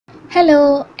Hello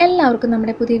എല്ലാവർക്കും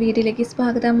നമ്മുടെ പുതിയ വീഡിയോയിലേക്ക്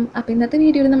സ്വാഗതം. അപ്പോൾ ഇന്നത്തെ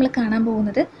വീഡിയോയിൽ നമ്മൾ കാണാൻ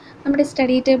പോകുന്നത് നമ്മുടെ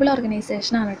സ്റ്റഡി ടേബിൾ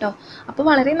ഓർഗനൈസേഷൻ ആണ് കേട്ടോ. അപ്പോൾ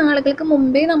വളരെ നാളുകൾക്ക്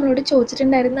മുമ്പേ നമ്മളോട്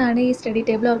ചോദിച്ചിട്ടുണ്ടായിരുന്നതാണ് ഈ സ്റ്റഡി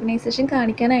ടേബിൾ ഓർഗനൈസേഷൻ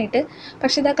കാണിക്കാനായിട്ട്.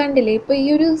 പക്ഷേ ഇതാ കണ്ടില്ലേ, ഇപ്പോൾ ഈ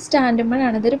ഒരു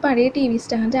സ്റ്റാൻഡുമ്പോഴാണ്, ഇതൊരു പഴയ TV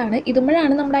സ്റ്റാൻഡാണ്.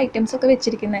 ഇതുമ്പോഴാണ് നമ്മുടെ ഐറ്റംസ് ഒക്കെ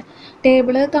വെച്ചിരിക്കുന്നത്.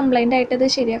 ടേബിൾ കംപ്ലൈൻ്റ് ആയിട്ട് അത്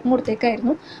ശരിയാക്കി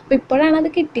കൊടുത്തേക്കായിരുന്നു. അപ്പോൾ ഇപ്പോഴാണ് അത്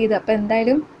കിട്ടിയത്. അപ്പോൾ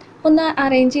എന്തായാലും ഒന്ന്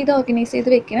അറേഞ്ച് ചെയ്ത് ഓർഗനൈസ് ചെയ്ത്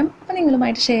വെക്കണം. അപ്പോൾ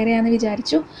നിങ്ങളുമായിട്ട് ഷെയർ ചെയ്യാമെന്ന്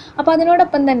വിചാരിച്ചു. അപ്പോൾ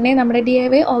അതിനോടൊപ്പം തന്നെ നമ്മുടെ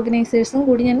DIY ഓർഗനൈസേഴ്സും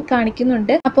കൂടി ഞാൻ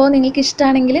കാണിക്കുന്നുണ്ട്. അപ്പോൾ നിങ്ങൾക്ക്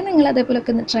ഇഷ്ടമാണെങ്കിൽ നിങ്ങൾ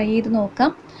അതേപോലെയൊക്കെ ഒന്ന് ട്രൈ ചെയ്ത് നോക്കാം.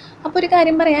 അപ്പോൾ ഒരു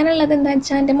കാര്യം പറയാനുള്ളത് എന്താണെന്ന്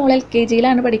വെച്ചാൽ, എൻ്റെ മോൾ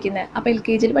LKG-യിലാണ് പഠിക്കുന്നത്. അപ്പോൾ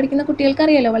LKG-യിൽ പഠിക്കുന്ന കുട്ടികൾക്ക്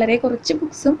അറിയാലോ, വളരെ കുറച്ച്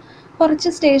ബുക്സും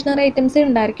കുറച്ച് സ്റ്റേഷനറി ഐറ്റംസേ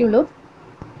ഉണ്ടായിരിക്കുള്ളൂ.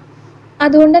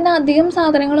 അതുകൊണ്ട് തന്നെ അധികം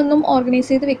സാധനങ്ങളൊന്നും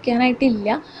ഓർഗനൈസ് ചെയ്ത് വെക്കാനായിട്ടില്ല.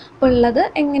 അപ്പോൾ ഉള്ളത്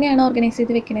എങ്ങനെയാണ് ഓർഗനൈസ്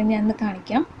ചെയ്ത് വെക്കണമെന്ന് ഞാനൊന്ന്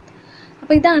കാണിക്കാം.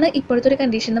 അപ്പോൾ ഇതാണ് ഇപ്പോഴത്തെ ഒരു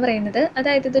കണ്ടീഷൻ എന്ന് പറയുന്നത്.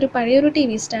 അതായത് ഇതൊരു പഴയൊരു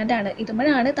TV സ്റ്റാൻഡാണ്.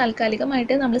 ഇതുമ്പോഴാണ്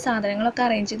താൽക്കാലികമായിട്ട് നമ്മൾ സാധനങ്ങളൊക്കെ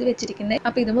അറേഞ്ച് ചെയ്ത് വെച്ചിരിക്കുന്നത്.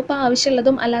 അപ്പോൾ ഇതുമ്പോൾ ഇപ്പോൾ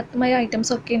ആവശ്യമുള്ളതും അല്ലാത്തതുമായ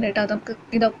ഐറ്റംസ് ഒക്കെ ഉണ്ട് കേട്ടോ.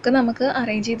 ഇതൊക്കെ നമുക്ക്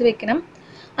അറേഞ്ച് ചെയ്ത് വെക്കണം.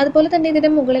 അതുപോലെ തന്നെ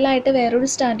ഇതിൻ്റെ മുകളിലായിട്ട് വേറൊരു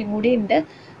സ്റ്റാൻഡും കൂടി ഉണ്ട്.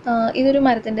 ഇതൊരു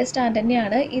മരത്തിൻ്റെ സ്റ്റാൻഡ്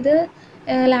തന്നെയാണ്. ഇത്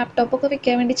ലാപ്ടോപ്പൊക്കെ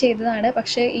വെക്കാൻ വേണ്ടി ചെയ്തതാണ്.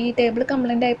 പക്ഷേ ഈ ടേബിൾ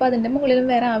കംപ്ലൈൻ്റ് ആയപ്പോൾ അതിൻ്റെ മുകളിലും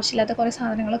വേറെ ആവശ്യമില്ലാത്ത കുറേ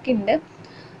സാധനങ്ങളൊക്കെ ഉണ്ട്.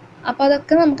 അപ്പോൾ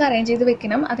അതൊക്കെ നമുക്ക് അറേഞ്ച് ചെയ്ത്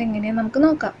വെക്കണം. അതെങ്ങനെയാണെന്ന് നമുക്ക്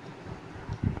നോക്കാം.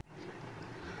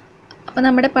 അപ്പോൾ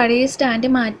നമ്മുടെ പഴയ സ്റ്റാൻഡ്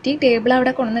മാറ്റി ടേബിൾ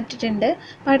അവിടെ കൊണ്ടുവന്നിട്ടിട്ടുണ്ട്.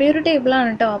 പഴയൊരു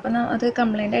ടേബിളാണ് കേട്ടോ. അപ്പോൾ അത്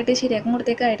കംപ്ലൈൻ്റ് ആയിട്ട് ശരിയാക്കി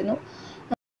കൊടുത്തേക്കായിരുന്നു.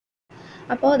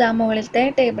 അപ്പോൾ അതാ മുകളിലത്തെ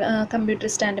കമ്പ്യൂട്ടർ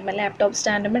സ്റ്റാൻഡും ലാപ്ടോപ്പ്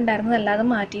സ്റ്റാൻഡും ഉണ്ടായിരുന്നതല്ലാതെ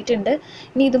മാറ്റിയിട്ടുണ്ട്.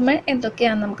 ഇനി ഇതുമ്മേ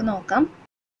എന്തൊക്കെയാണെന്ന് നമുക്ക് നോക്കാം.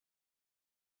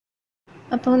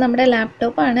 അപ്പോൾ നമ്മുടെ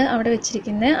ലാപ്ടോപ്പാണ് അവിടെ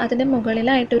വെച്ചിരിക്കുന്നത്. അതിൻ്റെ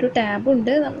മുകളിലായിട്ടൊരു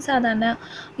ടാബുണ്ട്. നമ്മൾ സാധാരണ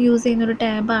യൂസ് ചെയ്യുന്നൊരു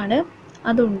ടാബാണ്,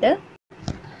 അതുണ്ട്.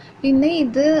 പിന്നെ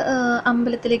ഇത്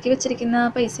അമ്പലത്തിലേക്ക് വെച്ചിരിക്കുന്ന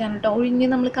പൈസയാണ് കേട്ടോ. ഒഴിഞ്ഞ്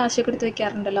നമ്മൾ കാശൊക്കെ എടുത്ത്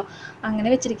വെക്കാറുണ്ടല്ലോ, അങ്ങനെ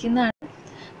വെച്ചിരിക്കുന്നതാണ്.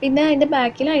 പിന്നെ അതിൻ്റെ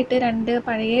ബാക്കിലായിട്ട്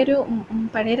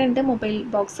പഴയ രണ്ട് മൊബൈൽ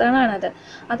ബോക്സുകളാണത്.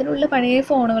 അതിനുള്ള പഴയ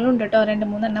ഫോണുകളുണ്ട് കേട്ടോ,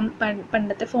 2-3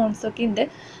 പണ്ടത്തെ ഫോൺസൊക്കെ ഉണ്ട്,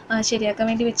 ശരിയാക്കാൻ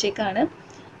വേണ്ടി വെച്ചേക്കാണ്.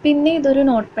 പിന്നെ ഇതൊരു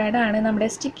നോട്ട് പാഡാണ്. നമ്മുടെ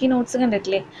സ്റ്റിക്കി നോട്ട്സ്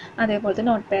കണ്ടിട്ടില്ലേ, അതേപോലത്തെ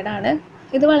നോട്ട് പാഡാണ്.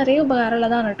 ഇത് വളരെ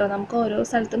ഉപകാരമുള്ളതാണ് കേട്ടോ. നമുക്ക് ഓരോ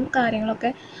സ്ഥലത്തും കാര്യങ്ങളൊക്കെ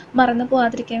മറന്നു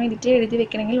പോകാതിരിക്കാൻ വേണ്ടിയിട്ട് എഴുതി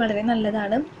വെക്കണമെങ്കിൽ വളരെ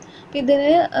നല്ലതാണ്. അപ്പോൾ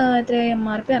ഇതിന് എത്ര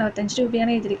MRP 65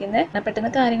 രൂപയാണ് എഴുതിയിരിക്കുന്നത്.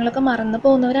 പെട്ടെന്ന് കാര്യങ്ങളൊക്കെ മറന്നു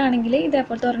പോകുന്നവരാണെങ്കിൽ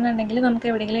ഇതേപോലത്തെ ഒരെണ്ണമുണ്ടെങ്കിൽ നമുക്ക്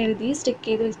എവിടെയെങ്കിലും എഴുതി സ്റ്റിക്ക്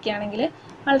ചെയ്ത് വെക്കുകയാണെങ്കിൽ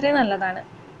വളരെ നല്ലതാണ്.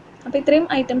 അപ്പോൾ ഇത്രയും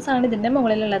ഐറ്റംസാണ് ഇതിൻ്റെ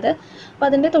മുകളിലുള്ളത്. അപ്പോൾ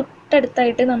അതിൻ്റെ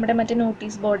തൊട്ടടുത്തായിട്ട് നമ്മുടെ മറ്റേ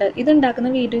നോട്ടീസ് ബോർഡ്,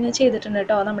 ഇതുണ്ടാക്കുന്ന വീഡിയോ ഞാൻ ചെയ്തിട്ടുണ്ട്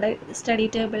കേട്ടോ. നമ്മുടെ സ്റ്റഡി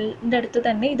ടേബിളിൻ്റെ അടുത്ത്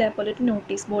തന്നെ ഇതേപോലെ ഒരു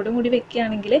നോട്ടീസ് ബോർഡും കൂടി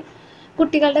വെക്കുകയാണെങ്കിൽ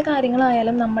കുട്ടികളുടെ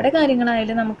കാര്യങ്ങളായാലും നമ്മുടെ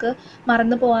കാര്യങ്ങളായാലും നമുക്ക്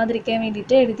മറന്നു പോകാതിരിക്കാൻ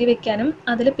വേണ്ടിയിട്ട് എഴുതി വെക്കാനും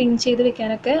അതിൽ പിൻ ചെയ്ത്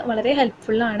വെക്കാനൊക്കെ വളരെ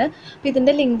ഹെൽപ്ഫുള്ളാണ്. അപ്പോൾ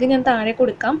ഇതിൻ്റെ ലിങ്ക് ഞാൻ താഴെ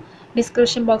കൊടുക്കാം,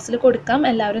 ഡിസ്ക്രിപ്ഷൻ ബോക്സിൽ കൊടുക്കാം,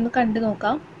 എല്ലാവരും ഒന്ന് കണ്ടു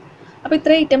നോക്കാം. അപ്പോൾ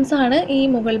ഇത്ര ഐറ്റംസാണ് ഈ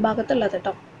മുകൾ ഭാഗത്തുള്ളത്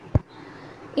കേട്ടോ.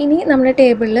 ഇനി നമ്മുടെ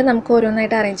ടേബിളിൽ നമുക്ക്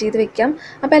ഓരോന്നായിട്ട് അറേഞ്ച് ചെയ്ത് വെക്കാം.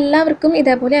 അപ്പോൾ എല്ലാവർക്കും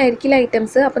ഇതേപോലെ ആയിരിക്കില്ല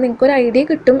ഐറ്റംസ്. അപ്പോൾ നിങ്ങൾക്കൊരു ഐഡിയ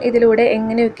കിട്ടും ഇതിലൂടെ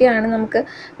എങ്ങനെയൊക്കെയാണ് നമുക്ക്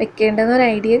വെക്കേണ്ടതെന്നൊരു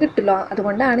ഐഡിയ കിട്ടുമല്ലോ.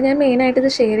 അതുകൊണ്ടാണ് ഞാൻ മെയിനായിട്ട് ഇത്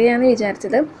ഷെയർ ചെയ്യാമെന്ന്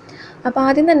വിചാരിച്ചത്. അപ്പോൾ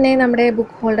ആദ്യം തന്നെ നമ്മുടെ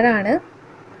ബുക്ക് ഹോൾഡറാണ്.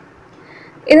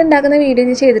 ഇതുണ്ടാക്കുന്ന വീഡിയോ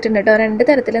ഞാൻ ചെയ്തിട്ടുണ്ട് കേട്ടോ. 2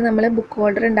 തരത്തിൽ നമ്മൾ ബുക്ക്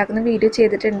ഹോൾഡർ ഉണ്ടാക്കുന്ന വീഡിയോ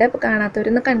ചെയ്തിട്ടുണ്ട്. അപ്പോൾ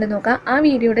കാണാത്തവരൊന്ന് കണ്ടു നോക്കാം. ആ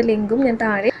വീഡിയോയുടെ ലിങ്കും ഞാൻ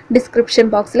താഴെ ഡിസ്ക്രിപ്ഷൻ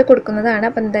ബോക്സിൽ കൊടുക്കുന്നതാണ്.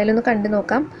 അപ്പോൾ എന്തായാലും ഒന്ന് കണ്ടു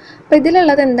നോക്കാം. അപ്പോൾ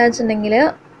ഇതിലുള്ളത് എന്താണെന്ന് വെച്ചിട്ടുണ്ടെങ്കിൽ,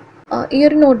 ഈ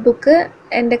ഒരു നോട്ട്ബുക്ക്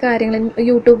എൻ്റെ കാര്യങ്ങൾ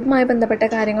യൂട്യൂബുമായി ബന്ധപ്പെട്ട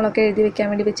കാര്യങ്ങളൊക്കെ എഴുതി വെക്കാൻ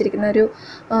വേണ്ടി വെച്ചിരിക്കുന്ന ഒരു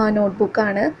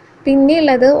നോട്ട്ബുക്കാണ്.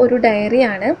 പിന്നെയുള്ളത് ഒരു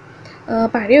ഡയറിയാണ്,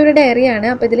 പഴയൊരു ഡയറിയാണ്.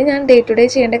 അപ്പോൾ ഇതിൽ ഞാൻ ഡേ ടു ഡേ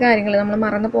ചെയ്യേണ്ട കാര്യങ്ങൾ നമ്മൾ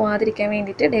മറന്നു പോകാതിരിക്കാൻ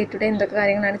വേണ്ടിയിട്ട് ഡേ ടു ഡേ എന്തൊക്കെ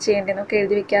കാര്യങ്ങളാണ് ചെയ്യേണ്ടതെന്നൊക്കെ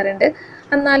എഴുതി വെക്കാറുണ്ട്.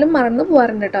 എന്നാലും മറന്നു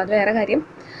പോകാറുണ്ട് കേട്ടോ, അത് വേറെ കാര്യം.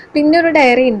 പിന്നെ ഒരു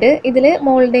ഡയറി ഉണ്ട്. ഇതിൽ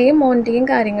മോളുടെയും മോൻ്റെയും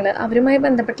കാര്യങ്ങൾ, അവരുമായി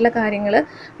ബന്ധപ്പെട്ടുള്ള കാര്യങ്ങൾ,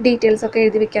 ഡീറ്റെയിൽസൊക്കെ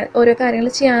എഴുതി വെക്കാൻ, ഓരോ കാര്യങ്ങൾ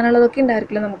ചെയ്യാനുള്ളതൊക്കെ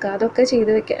ഉണ്ടായിരിക്കുമല്ലോ നമുക്ക്, അതൊക്കെ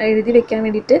എഴുതി വെക്കാൻ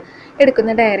വേണ്ടിയിട്ട്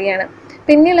എടുക്കുന്ന ഡയറിയാണ്.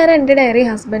 പിന്നെയുള്ള 2 ഡയറി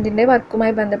ഹസ്ബൻഡിൻ്റെ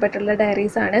വർക്കുമായി ബന്ധപ്പെട്ടുള്ള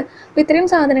ഡയറീസാണ്. അപ്പോൾ ഇത്രയും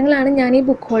സാധനങ്ങളാണ് ഞാൻ ഈ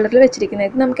ബുക്ക് ഹോൾഡറിൽ വെച്ചിരിക്കുന്നത്.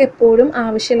 ഇത് നമുക്ക് എപ്പോഴും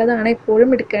ആവശ്യമുള്ളതാണ്, എപ്പോഴും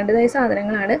എടുക്കേണ്ടതായ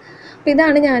സാധനങ്ങളാണ്. അപ്പോൾ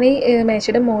ഇതാണ് ഞാൻ ഈ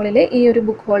മേശയുടെ മുകളിൽ ഈ ഒരു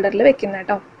ബുക്ക് ഹോൾഡറിൽ വെക്കുന്നത്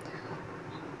കേട്ടോ.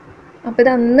 അപ്പോൾ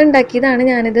ഇത് അന്ന് ഉണ്ടാക്കിയതാണ്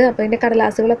ഞാനിത്. അപ്പോൾ ഇതിൻ്റെ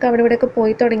കടലാസുകളൊക്കെ അവിടെ ഇവിടെയൊക്കെ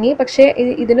പോയി തുടങ്ങി. പക്ഷേ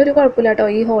ഇതിനൊരു കുഴപ്പമില്ല കേട്ടോ,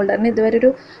 ഈ ഹോൾഡറിന് ഇതുവരെ ഒരു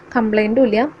കംപ്ലൈൻറ്റും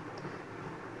ഇല്ല.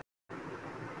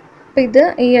 അപ്പോൾ ഇത്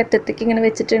ഈ അറ്റത്തേക്ക് ഇങ്ങനെ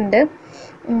വെച്ചിട്ടുണ്ട്.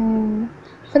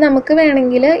 അപ്പോൾ നമുക്ക്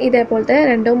വേണമെങ്കിൽ ഇതേപോലത്തെ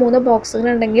 2-3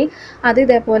 ബോക്സുകളുണ്ടെങ്കിൽ അത്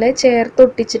ഇതേപോലെ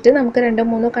ചേർത്തൊട്ടിച്ചിട്ട് നമുക്ക്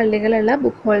 2-3 കള്ളികളുള്ള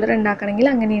ബുക്ക് ഹോൾഡർ ഉണ്ടാക്കണമെങ്കിൽ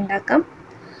അങ്ങനെ ഉണ്ടാക്കാം.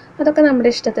 അതൊക്കെ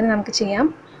നമ്മുടെ ഇഷ്ടത്തിന് നമുക്ക് ചെയ്യാം.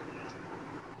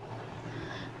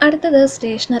 അടുത്തത്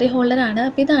സ്റ്റേഷനറി ഹോൾഡറാണ്.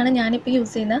 അപ്പോൾ ഇതാണ് ഞാനിപ്പോൾ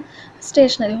യൂസ് ചെയ്യുന്ന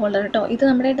സ്റ്റേഷനറി ഹോൾഡർ കേട്ടോ. ഇത്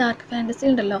നമ്മുടെ ഡാർക്ക് ഫാൻറ്റസി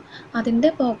ഉണ്ടല്ലോ, അതിൻ്റെ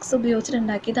ബോക്സ്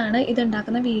ഉപയോഗിച്ചിട്ടുണ്ടാക്കിയതാണ്. ഇത്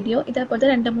ഉണ്ടാക്കുന്ന വീഡിയോ ഇതേപോലത്തെ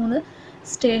 2-3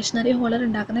 സ്റ്റേഷനറി ഹോൾഡർ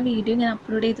ഉണ്ടാക്കുന്ന വീഡിയോ ഞാൻ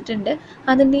അപ്ലോഡ് ചെയ്തിട്ടുണ്ട്.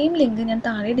 അതിൻ്റെയും ലിങ്ക് ഞാൻ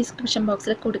താഴെ ഡിസ്ക്രിപ്ഷൻ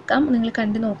ബോക്സിൽ കൊടുക്കാം, നിങ്ങൾ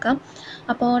കണ്ടു നോക്കാം.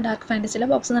 അപ്പോൾ ഡാർക്ക് ഫാൻറ്റസിയിലെ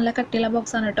ബോക്സ് നല്ല കട്ടിയുള്ള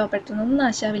ബോക്സാണ് കേട്ടോ, പെട്ടെന്നൊന്നും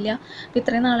നാശാവില്ല.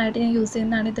 ഇത്രയും നാളായിട്ട് ഞാൻ യൂസ്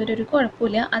ചെയ്യുന്നതാണ്, ഇതുവരെ ഒരു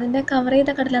കുഴപ്പമില്ല. അതിൻ്റെ കവർ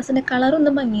ചെയ്ത കടലാസിൻ്റെ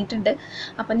കളറൊന്നും ഭംഗിയിട്ടുണ്ട്.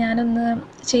 അപ്പോൾ ഞാനൊന്ന്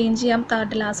ചേഞ്ച് ചെയ്യാം,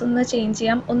 കടലാസ് ഒന്ന് ചേഞ്ച്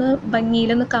ചെയ്യാം, ഒന്ന്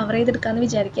ഭംഗിയിലൊന്ന് കവർ ചെയ്തെടുക്കാമെന്ന്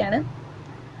വിചാരിക്കുകയാണ്.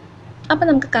 അപ്പോൾ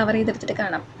നമുക്ക് കവർ ചെയ്തെടുത്തിട്ട്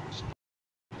കാണാം.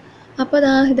 അപ്പോൾ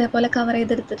ഇതേപോലെ കവർ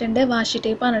ചെയ്തെടുത്തിട്ടുണ്ട്. വാഷി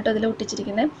ടേപ്പാണ് കേട്ടോ അതിൽ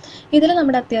ഒട്ടിച്ചിരിക്കുന്നത്. ഇതിൽ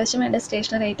നമ്മുടെ അത്യാവശ്യം വേണ്ട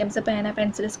സ്റ്റേഷനറി ഐറ്റംസ്, പേന,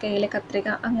 പെൻസിൽ, സ്കെയിൽ, കത്രിക,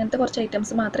 അങ്ങനത്തെ കുറച്ച്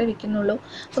ഐറ്റംസ് മാത്രമേ വിൽക്കുന്നുള്ളൂ.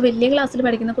 അപ്പോൾ വലിയ ക്ലാസ്സിൽ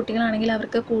പഠിക്കുന്ന കുട്ടികളാണെങ്കിൽ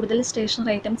അവർക്ക് കൂടുതൽ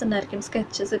സ്റ്റേഷനറി ഐറ്റംസ് ഉണ്ടായിരിക്കും.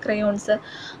 സ്കെച്ചസ്, ക്രയോൺസ്,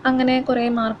 അങ്ങനെ കുറേ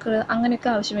മാർക്കർ,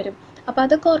 അങ്ങനെയൊക്കെ ആവശ്യം വരും. അപ്പോൾ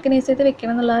അതൊക്കെ ഓർഗനൈസ് ചെയ്ത്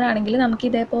വെക്കണം എന്നുള്ളവരാണെങ്കിൽ നമുക്ക്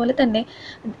ഇതേപോലെ തന്നെ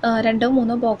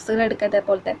 2-3 ബോക്സുകൾ എടുക്കുക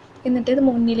ഇതേപോലത്തെ. എന്നിട്ട് ഇത്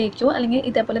മുന്നിലേക്കോ അല്ലെങ്കിൽ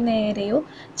ഇതേപോലെ നേരെയോ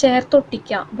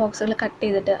ചേർത്തൊട്ടിക്കുക, ബോക്സുകൾ കട്ട്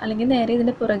ചെയ്തിട്ട്. അല്ലെങ്കിൽ നേരെ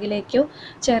ഇതിൻ്റെ പുറകിലേക്കോ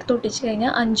ചേർത്തൊട്ടിച്ച്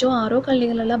കഴിഞ്ഞാൽ 5-6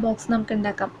 കള്ളികളുള്ള ബോക്സ് നമുക്ക്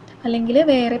ഉണ്ടാക്കാം. അല്ലെങ്കിൽ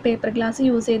വേറെ പേപ്പർ ഗ്ലാസ്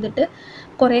യൂസ് ചെയ്തിട്ട്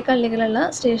കുറേ കള്ളികളുള്ള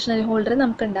സ്റ്റേഷനറി ഹോൾഡർ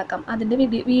നമുക്ക് ഉണ്ടാക്കാം. അതിൻ്റെ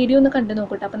വീഡിയോ ഒന്ന് കണ്ടു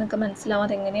നോക്കട്ടെ, അപ്പോൾ നിങ്ങൾക്ക് മനസ്സിലാവും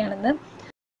അതെങ്ങനെയാണെന്ന്.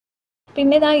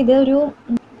 പിന്നെ ഇതൊരു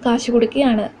കാശ്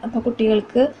കൊടുക്കുകയാണ്. അപ്പോൾ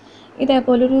കുട്ടികൾക്ക്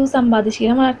ഇതേപോലൊരു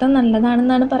സമ്പാദ്യശീലം വളർത്താൻ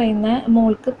നല്ലതാണെന്നാണ് പറയുന്നത്.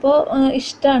 മോൾക്കിപ്പോൾ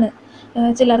ഇഷ്ടമാണ്,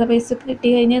 ചില്ലറ പൈസ കിട്ടി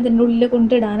കഴിഞ്ഞാൽ ഇതിൻ്റെ ഉള്ളിൽ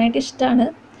കൊണ്ടിടാനായിട്ട് ഇഷ്ടമാണ്.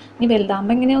 ഇനി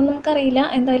വലുതാകുമ്പോൾ എങ്ങനെയാണെന്ന് നമുക്കറിയില്ല.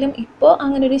 എന്തായാലും ഇപ്പോൾ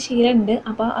അങ്ങനെ ഒരു ശീലമുണ്ട്.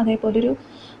 അപ്പോൾ അതേപോലൊരു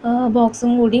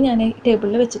ബോക്സും കൂടി ഞാൻ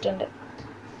ടേബിളിൽ വെച്ചിട്ടുണ്ട്.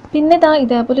 പിന്നെ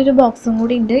ഇതേപോലൊരു ബോക്സും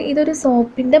കൂടി ഉണ്ട്. ഇതൊരു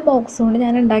സോപ്പിൻ്റെ ബോക്സ് കൊണ്ട്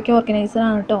ഞാൻ ഉണ്ടാക്കിയ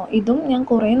ഓർഗനൈസറാണ് കേട്ടോ. ഇതും ഞാൻ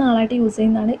കുറേ നാളായിട്ട് യൂസ്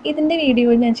ചെയ്യുന്നതാണ്. ഇതിൻ്റെ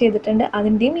വീഡിയോ ഞാൻ ചെയ്തിട്ടുണ്ട്,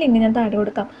 അതിൻ്റെയും ലിങ്ക് ഞാൻ താഴെ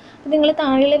കൊടുക്കാം. അപ്പോൾ നിങ്ങൾ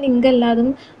താഴെയുള്ള ലിങ്ക് എല്ലാതും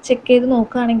ചെക്ക് ചെയ്ത്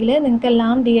നോക്കുകയാണെങ്കിൽ നിങ്ങൾക്ക്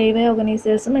എല്ലാം DIY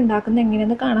ഓർഗനൈസേഴ്സും ഉണ്ടാക്കുന്നത്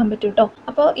എങ്ങനെയെന്ന് കാണാൻ പറ്റും കേട്ടോ.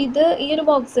 അപ്പോൾ ഈ ഒരു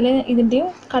ബോക്സിൽ ഇതിൻ്റെയും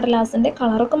കടലാസിൻ്റെ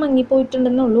കളറൊക്കെ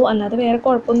മങ്ങിപ്പോയിട്ടുണ്ടെന്നുള്ളൂ, അല്ലാതെ വേറെ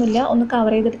കുഴപ്പമൊന്നുമില്ല. ഒന്ന്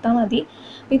കവർ ചെയ്തെടുത്താൽ മതി.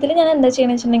 അപ്പോൾ ഇതിൽ ഞാൻ എന്താ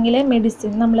ചെയ്യണമെന്ന് വെച്ചിട്ടുണ്ടെങ്കിൽ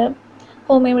മെഡിസിൻ, നമ്മൾ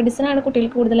ഹോം മെഡിസിനാണ്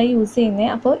കുട്ടികൾക്ക് കൂടുതലായി യൂസ് ചെയ്യുന്നത്.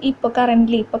 അപ്പോൾ ഇപ്പോൾ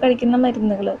കഴിക്കുന്ന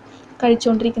മരുന്നുകൾ,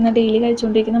 ഡെയിലി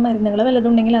കഴിച്ചുകൊണ്ടിരിക്കുന്ന മരുന്നുകൾ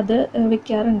വല്ലതുണ്ടെങ്കിൽ അത്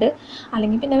വെക്കാറുണ്ട്.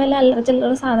 അല്ലെങ്കിൽ പിന്നെ വല്ല അല്ലറ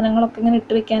ചില്ലറ സാധനങ്ങളൊക്കെ ഇങ്ങനെ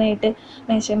ഇട്ട് വെക്കാനായിട്ട്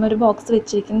മേശയിൽ ഒരു ബോക്സ്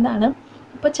വെച്ചിരിക്കുന്നതാണ്.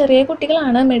 ഇപ്പോൾ ചെറിയ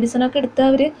കുട്ടികളാണ്, മെഡിസിനൊക്കെ എടുത്ത്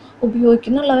അവർ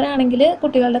ഉപയോഗിക്കുന്നുള്ളവരാണെങ്കിൽ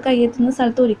കുട്ടികളുടെ കയ്യെത്തുന്ന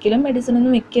സ്ഥലത്ത് ഒരിക്കലും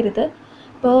മെഡിസിനൊന്നും വെക്കരുത്.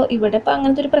 ഇപ്പോൾ ഇവിടെ ഇപ്പോൾ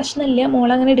അങ്ങനത്തെ ഒരു പ്രശ്നമില്ല,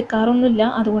 മോളങ്ങനെ എടുക്കാറൊന്നുമില്ല,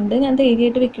 അതുകൊണ്ട് ഞാൻ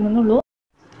ധൈര്യമായിട്ട് വെക്കണമെന്നുള്ളൂ.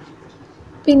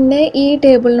 പിന്നെ ഈ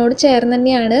ടേബിളിനോട് ചേർന്ന്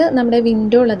തന്നെയാണ് നമ്മുടെ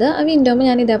വിൻഡോ ഉള്ളത്. ആ വിൻഡോയിൽ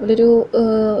ഞാൻ ഇതേപോലെ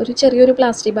ഒരു ചെറിയൊരു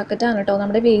പ്ലാസ്റ്റിക് ബക്കറ്റാണ് കേട്ടോ,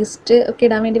 നമ്മുടെ വേസ്റ്റ് ഒക്കെ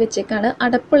ഇടാൻ വേണ്ടി വെച്ചേക്കാണ്.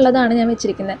 അടപ്പുള്ളതാണ് ഞാൻ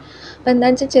വെച്ചിരിക്കുന്നത്. അപ്പോൾ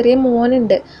എന്താണെന്ന് വെച്ചാൽ ചെറിയ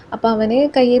മോനുണ്ട്, അപ്പോൾ അവന്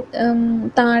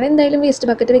താഴെ എന്തായാലും വേസ്റ്റ്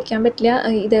ബക്കറ്റ് വെക്കാൻ പറ്റില്ല,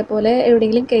 ഇതേപോലെ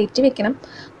എവിടെയെങ്കിലും കയറ്റി വെക്കണം.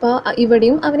 അപ്പോൾ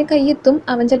ഇവിടെയും അവന് കൈയെത്തും,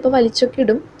 അവൻ ചിലപ്പോൾ വലിച്ചൊക്കെ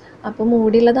ഇടും. അപ്പോൾ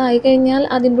മൂടിയുള്ളതായി കഴിഞ്ഞാൽ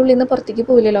അതിൻ്റെ ഉള്ളിൽ നിന്ന് പുറത്തേക്ക്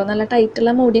പോയില്ലല്ലോ, നല്ല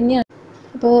ടൈറ്റുള്ള മൂടി തന്നെയാണ്.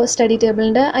 അപ്പോൾ സ്റ്റഡി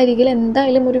ടേബിളിൻ്റെ അരികിൽ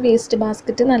എന്തായാലും ഒരു വേസ്റ്റ്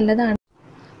ബാസ്ക്കറ്റ് നല്ലതാണ്.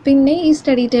 പിന്നെ ഈ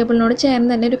സ്റ്റഡി ടേബിളിനോട് ചേർന്ന്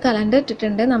തന്നെ ഒരു കലണ്ടർ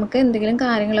ഇട്ടിട്ടുണ്ട്, നമുക്ക് എന്തെങ്കിലും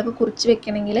കാര്യങ്ങളൊക്കെ കുറിച്ച്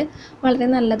വെക്കണമെങ്കിൽ വളരെ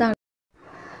നല്ലതാണ്.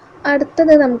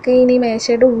 അടുത്തത് നമുക്ക് ഇനി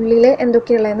മേശയുടെ ഉള്ളിൽ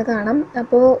എന്തൊക്കെയുള്ളതെന്ന് കാണാം.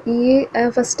 അപ്പോൾ ഈ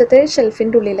ഫസ്റ്റത്തെ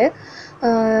ഷെൽഫിൻ്റെ ഉള്ളിൽ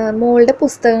മോളുടെ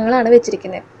പുസ്തകങ്ങളാണ്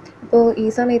വെച്ചിരിക്കുന്നത്. അപ്പോൾ ഈ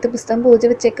സമയത്ത് പുസ്തകം പൂജ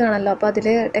വെച്ചേക്കാണല്ലോ, അപ്പോൾ അതിൽ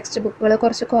ടെക്സ്റ്റ് ബുക്കുകൾ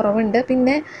കുറച്ച് കുറവുണ്ട്.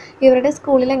 പിന്നെ ഇവരുടെ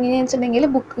സ്കൂളിൽ എങ്ങനെയാണെന്ന് വെച്ചിട്ടുണ്ടെങ്കിൽ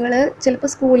ബുക്കുകൾ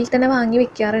ചിലപ്പോൾ സ്കൂളിൽ തന്നെ വാങ്ങി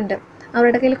വെക്കാറുണ്ട്,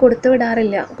 അവരുടെ കയ്യിൽ കൊടുത്തു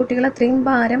വിടാറില്ല. കുട്ടികൾ അത്രയും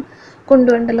ഭാരം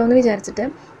കൊണ്ടുപോകണ്ടല്ലോ എന്ന് വിചാരിച്ചിട്ട്.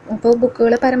 അപ്പോൾ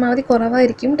ബുക്കുകൾ പരമാവധി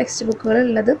കുറവായിരിക്കും ടെക്സ്റ്റ് ബുക്കുകൾ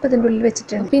ഉള്ളത്. ഇപ്പോൾ ഇതിൻ്റെ ഉള്ളിൽ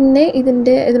വെച്ചിട്ടുണ്ട്. പിന്നെ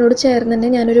ഇതിനോട് ചേർന്ന് തന്നെ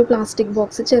ഞാനൊരു പ്ലാസ്റ്റിക്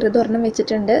ബോക്സ് ചെറുതൊരെണ്ണം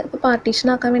വെച്ചിട്ടുണ്ട്. ഇപ്പോൾ പാർട്ടീഷൻ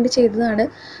ആക്കാൻ വേണ്ടി ചെയ്തതാണ്.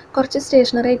 കുറച്ച്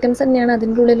സ്റ്റേഷനറി ഐറ്റംസ് തന്നെയാണ്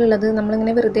അതിൻ്റെ ഉള്ളിലുള്ളത്.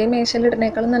 നമ്മളിങ്ങനെ വെറുതെ മേശയിൽ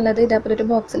ഇടുന്നേക്കാളും നല്ലത് ഇതേപോലെ ഒരു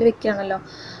ബോക്സിൽ വെക്കുകയാണല്ലോ.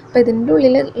 അപ്പോൾ ഇതിൻ്റെ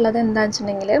ഉള്ളിൽ ഉള്ളത് എന്താണെന്ന്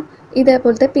വെച്ചിട്ടുണ്ടെങ്കിൽ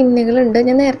ഇതേപോലത്തെ പിന്നുകളുണ്ട്.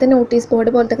 ഞാൻ നേരത്തെ നോട്ടീസ്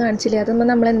ബോർഡ് പോലത്തെ കാണിച്ചില്ലേ, അതൊന്നും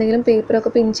നമ്മൾ എന്തെങ്കിലും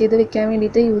പേപ്പറൊക്കെ പിൻ ചെയ്ത് വെക്കാൻ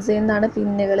വേണ്ടിയിട്ട് യൂസ് ചെയ്യുന്നതാണ്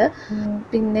പിന്നുകൾ.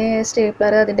 പിന്നെ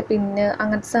സ്റ്റേപ്ലർ, അതിൻ്റെ പിന്ന്,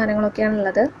 അങ്ങനത്തെ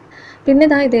സാധനങ്ങളൊക്കെയാണുള്ളത്. പിന്നെ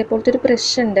ഇതേപോലത്തെ ഒരു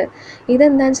ബ്രഷ് ഉണ്ട്.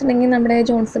 ഇതെന്താണെന്ന് വെച്ചിട്ടുണ്ടെങ്കിൽ നമ്മുടെ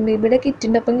ജോൺസൺ ബേബിയുടെ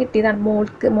കിറ്റിൻ്റെ ഒപ്പം കിട്ടിയതാണ്,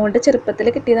 മോളുടെ ചെറുപ്പത്തിൽ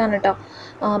കിട്ടിയതാണ് കേട്ടോ.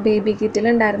 ബേബി കിറ്റിൽ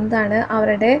ഉണ്ടായിരുന്നതാണ്.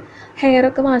 അവരുടെ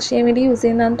ഹെയറൊക്കെ വാഷ് ചെയ്യാൻ വേണ്ടി യൂസ്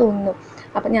ചെയ്യുന്നതാണെന്ന് തോന്നുന്നു.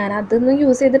 അപ്പോൾ ഞാൻ അതൊന്നും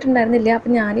യൂസ് ചെയ്തിട്ടുണ്ടായിരുന്നില്ല.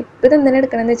 അപ്പോൾ ഞാനിപ്പോൾ ഇതെന്തിനാണ്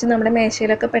എടുക്കണമെന്ന് വെച്ചാൽ നമ്മുടെ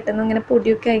മേശയിലൊക്കെ പെട്ടെന്ന് ഇങ്ങനെ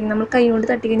പൊടിയൊക്കെ ആയി നമ്മൾ കൈ കൊണ്ട്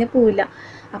തട്ടി കഴിഞ്ഞാൽ പോവില്ല.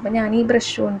 അപ്പോൾ ഞാൻ ഈ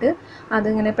ബ്രഷ് കൊണ്ട്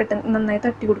അതിങ്ങനെ പെട്ടെന്ന് നന്നായി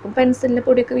തട്ടി കൊടുക്കും. പെൻസിലിൻ്റെ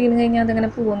പൊടിയൊക്കെ വീണ് കഴിഞ്ഞാൽ അതിങ്ങനെ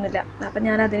പോകുന്നില്ല. അപ്പോൾ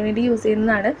ഞാൻ അതിന് വേണ്ടി യൂസ്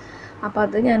ചെയ്യുന്നതാണ്. അപ്പോൾ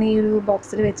അത് ഞാൻ ഈ ഒരു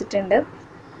ബോക്സിൽ വെച്ചിട്ടുണ്ട്.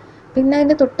 പിന്നെ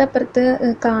അതിൻ്റെ തൊട്ടപ്പുറത്ത്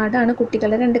കാർഡാണ്,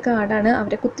 കുട്ടികളുടെ 2 കാർഡാണ്.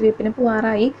 അവരെ കുത്തിവയ്പ്പിന്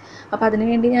പോകാറായി. അപ്പോൾ അതിന്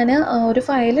വേണ്ടി ഞാൻ ഒരു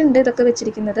ഫയലുണ്ട് ഇതൊക്കെ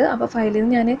വെച്ചിരിക്കുന്നത്. അപ്പോൾ ഫയലിൽ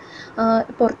ഞാൻ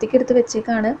പുറത്തേക്ക് എടുത്ത്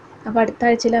വെച്ചേക്കാണ്. അപ്പോൾ അടുത്ത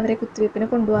ആഴ്ചയിൽ അവരെ കുത്തിവയ്പ്പിന്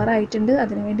കൊണ്ടുപോകാറായിട്ടുണ്ട്,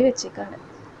 അതിന് വേണ്ടി വെച്ചേക്കാണ്.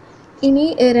 ഇനി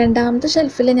രണ്ടാമത്തെ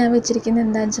ഷെൽഫിൽ ഞാൻ വെച്ചിരിക്കുന്നത്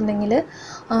എന്താണെന്ന് വെച്ചിട്ടുണ്ടെങ്കിൽ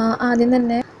ആദ്യം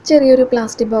തന്നെ ചെറിയൊരു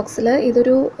പ്ലാസ്റ്റിക് ബോക്സിൽ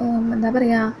ഇതൊരു എന്താ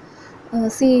പറയുക,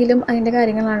 സീലും അതിൻ്റെ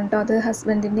കാര്യങ്ങളാണ് കേട്ടോ. അത്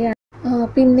ഹസ്ബൻഡിൻ്റെയാണ്.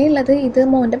 പിന്നെ ഉള്ളത് ഇത്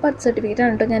മോൻ്റെ ബർത്ത് സർട്ടിഫിക്കറ്റ്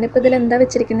ആണ് കേട്ടോ. ഞാനിപ്പോൾ ഇതിൽ എന്താ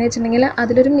വെച്ചിരിക്കുന്നത് വെച്ചിട്ടുണ്ടെങ്കിൽ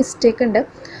അതിലൊരു മിസ്റ്റേക്ക് ഉണ്ട്.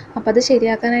 അപ്പോൾ അത്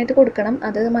ശരിയാക്കാനായിട്ട് കൊടുക്കണം.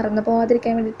 അത് മറന്നു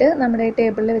പോകാതിരിക്കാൻ വേണ്ടിയിട്ട് നമ്മുടെ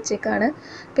ടേബിളിൽ വെച്ചേക്കാണ്.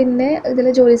 പിന്നെ ഇതിൽ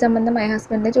ജോലി സംബന്ധമായ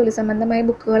ഹസ്ബൻഡിൻ്റെ ജോലി സംബന്ധമായ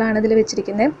ബുക്കുകളാണ് ഇതിൽ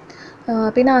വെച്ചിരിക്കുന്നത്.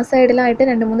 പിന്നെ ആ സൈഡിലായിട്ട്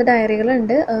 2-3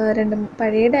 ഡയറികളുണ്ട്. രണ്ടും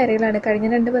പഴയ ഡയറികളാണ്, കഴിഞ്ഞ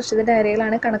 2 വർഷത്തെ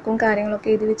ഡയറികളാണ്, കണക്കും കാര്യങ്ങളൊക്കെ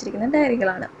എഴുതി വെച്ചിരിക്കുന്ന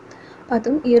ഡയറികളാണ്. അപ്പോൾ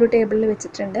അതും ഈ ഒരു ടേബിളിൽ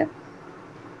വെച്ചിട്ടുണ്ട്.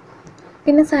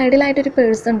 പിന്നെ സൈഡിലായിട്ടൊരു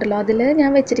പേഴ്സ് ഉണ്ടല്ലോ, അതിൽ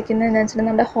ഞാൻ വെച്ചിരിക്കുന്നത് എന്താണെന്ന്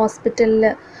വെച്ചിട്ടുണ്ടെങ്കിൽ നമ്മുടെ ഹോസ്പിറ്റലിൽ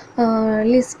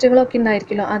ലിസ്റ്റുകളൊക്കെ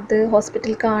ഉണ്ടായിരിക്കുമല്ലോ, അത്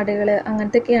ഹോസ്പിറ്റൽ കാർഡുകൾ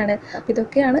അങ്ങനത്തെയൊക്കെയാണ്. അപ്പോൾ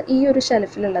ഇതൊക്കെയാണ് ഈ ഒരു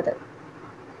ഷെൽഫിലുള്ളത്.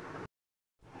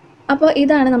 അപ്പോൾ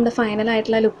ഇതാണ് നമ്മുടെ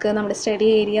ഫൈനലായിട്ടുള്ള ലുക്ക്. നമ്മുടെ സ്റ്റഡി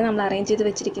ഏരിയ നമ്മൾ അറേഞ്ച് ചെയ്ത്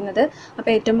വെച്ചിരിക്കുന്നത്.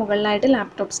 അപ്പോൾ ഏറ്റവും മുകളിലായിട്ട്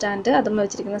ലാപ്ടോപ്പ് സ്റ്റാൻഡ്, അതും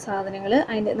വെച്ചിരിക്കുന്ന സാധനങ്ങൾ,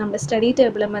 അതിൻ്റെ നമ്മുടെ സ്റ്റഡി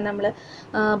ടേബിളുമ്പോൾ നമ്മൾ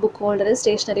ബുക്ക് ഹോൾഡർ,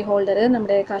 സ്റ്റേഷനറി ഹോൾഡർ,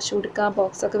 നമ്മുടെ കാശ് കൊടുക്കുക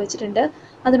ബോക്സൊക്കെ വെച്ചിട്ടുണ്ട്.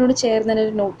 അതിനോട് ചേർന്ന് തന്നെ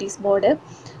ഒരു നോട്ടീസ് ബോർഡ്,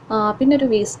 പിന്നെ ഒരു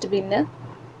വേസ്റ്റ് ബിന്ന്,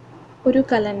 ഒരു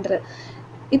കലണ്ടർ.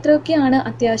 ഇത്രയൊക്കെയാണ്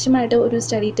അത്യാവശ്യമായിട്ട് ഒരു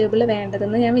സ്റ്റഡി ടേബിൾ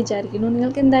വേണ്ടതെന്ന് ഞാൻ വിചാരിക്കുന്നു.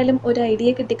 നിങ്ങൾക്ക് എന്തായാലും ഒരു ഐഡിയ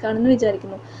കിട്ടിക്കാണെന്ന്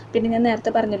വിചാരിക്കുന്നു. പിന്നെ ഞാൻ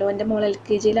നേരത്തെ പറഞ്ഞല്ലോ, എൻ്റെ മോൾ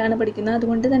LKG-യിലാണ് പഠിക്കുന്നത്.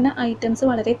 അതുകൊണ്ട് തന്നെ ഐറ്റംസ്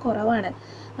വളരെ കുറവാണ്.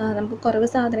 നമുക്ക് കുറവ്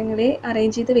സാധനങ്ങളെ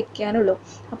അറേഞ്ച് ചെയ്ത് വെക്കാനുള്ളൂ.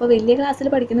 അപ്പോൾ വലിയ ക്ലാസ്സിൽ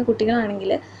പഠിക്കുന്ന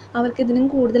കുട്ടികളാണെങ്കിൽ അവർക്ക് ഇതിനും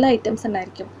കൂടുതൽ ഐറ്റംസ്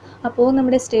ഉണ്ടായിരിക്കും. അപ്പോൾ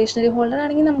നമ്മുടെ സ്റ്റേഷനറി ഹോൾഡർ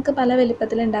ആണെങ്കിൽ നമുക്ക് പല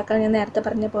വലിപ്പത്തിൽ ഉണ്ടാക്കാൻ ഞാൻ നേരത്തെ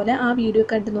പറഞ്ഞ പോലെ ആ വീഡിയോ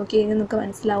കണ്ട് നോക്കി കഴിഞ്ഞാൽ നമുക്ക്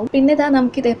മനസ്സിലാവും. പിന്നെ ഇതാ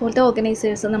നമുക്ക് ഇതേപോലത്തെ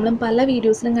ഓർഗനൈസേഴ്സ്, നമ്മൾ പല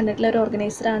വീഡിയോസിലും കണ്ടിട്ടുള്ള ഒരു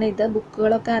ഓർഗനൈസറാണ് ഇത്.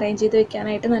 ബുക്കുകളൊക്കെ അറേഞ്ച് ചെയ്ത്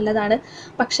വെക്കാനായിട്ട് നല്ലതാണ്.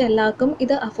 പക്ഷേ എല്ലാവർക്കും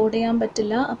ഇത് അഫോർഡ് ചെയ്യാൻ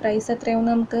പറ്റില്ല. പ്രൈസ്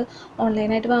എത്രയാണെന്ന് നമുക്ക്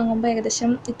ഓൺലൈനായിട്ട് വാങ്ങുമ്പോൾ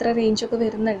ഏകദേശം ഇത്ര റേഞ്ചൊക്കെ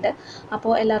വരുന്നുണ്ട്.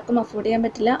 അപ്പോൾ എല്ലാവർക്കും അഫോർഡ് ചെയ്യാൻ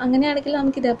പറ്റില്ല. അങ്ങനെയാണെങ്കിൽ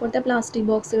നമുക്ക് ഇതേപോലത്തെ പ്ലാസ്റ്റിക്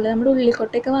ബോക്സുകൾ, നമ്മുടെ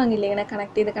ഉള്ളിക്കൊട്ടയൊക്കെ വാങ്ങില്ലേ, ഇങ്ങനെ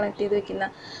കണക്ട് ചെയ്ത് വെക്കുന്ന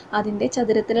അതിൻ്റെ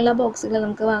ചതുരത്തിലുള്ള ബോക്സുകൾ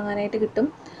നമുക്ക് വാങ്ങാനായിട്ട് കിട്ടും.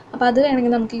 അപ്പോൾ അത്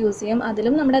വേണമെങ്കിൽ നമുക്ക് യൂസ് ചെയ്യാം.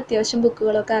 അതിലും നമ്മുടെ അത്യാവശ്യം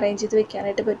ബുക്കുകളൊക്കെ അറേഞ്ച് ചെയ്ത്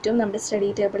വെക്കാനായിട്ട് പറ്റും. നമ്മുടെ സ്റ്റഡി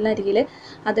ടേബിളിനരികിൽ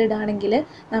അതിടാണെങ്കിൽ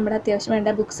നമ്മുടെ അത്യാവശ്യം വേണ്ട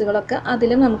ബുക്സുകളൊക്കെ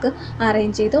അതിലും നമുക്ക്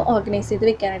അറേഞ്ച് ചെയ്ത് ഓർഗനൈസ് ചെയ്ത്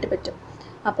വെക്കാനായിട്ട് പറ്റും.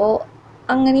 അപ്പോൾ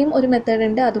അങ്ങനെയും ഒരു മെത്തേഡ്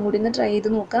ഉണ്ട്, അതും കൂടി ഒന്ന് ട്രൈ ചെയ്ത്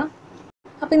നോക്കാം.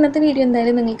 അപ്പോൾ ഇന്നത്തെ വീഡിയോ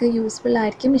എന്തായാലും നിങ്ങൾക്ക് യൂസ്ഫുൾ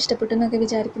ആയിരിക്കും, ഇഷ്ടപ്പെട്ടു എന്നൊക്കെ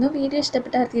വിചാരിക്കുന്നു. വീഡിയോ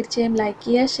ഇഷ്ടപ്പെട്ടാൽ തീർച്ചയായും ലൈക്ക്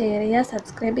ചെയ്യുക, ഷെയർ ചെയ്യുക.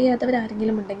 സബ്സ്ക്രൈബ്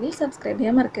ചെയ്യാത്തവരാരെങ്കിലും ഉണ്ടെങ്കിൽ സബ്സ്ക്രൈബ്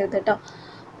ചെയ്യാൻ മറക്കരുത് കേട്ടോ.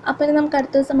 അപ്പോൾ നമുക്ക്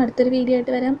അടുത്ത ദിവസം അടുത്തൊരു വീഡിയോ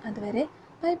ആയിട്ട് വരാം. അതുവരെ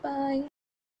ബൈ ബൈ.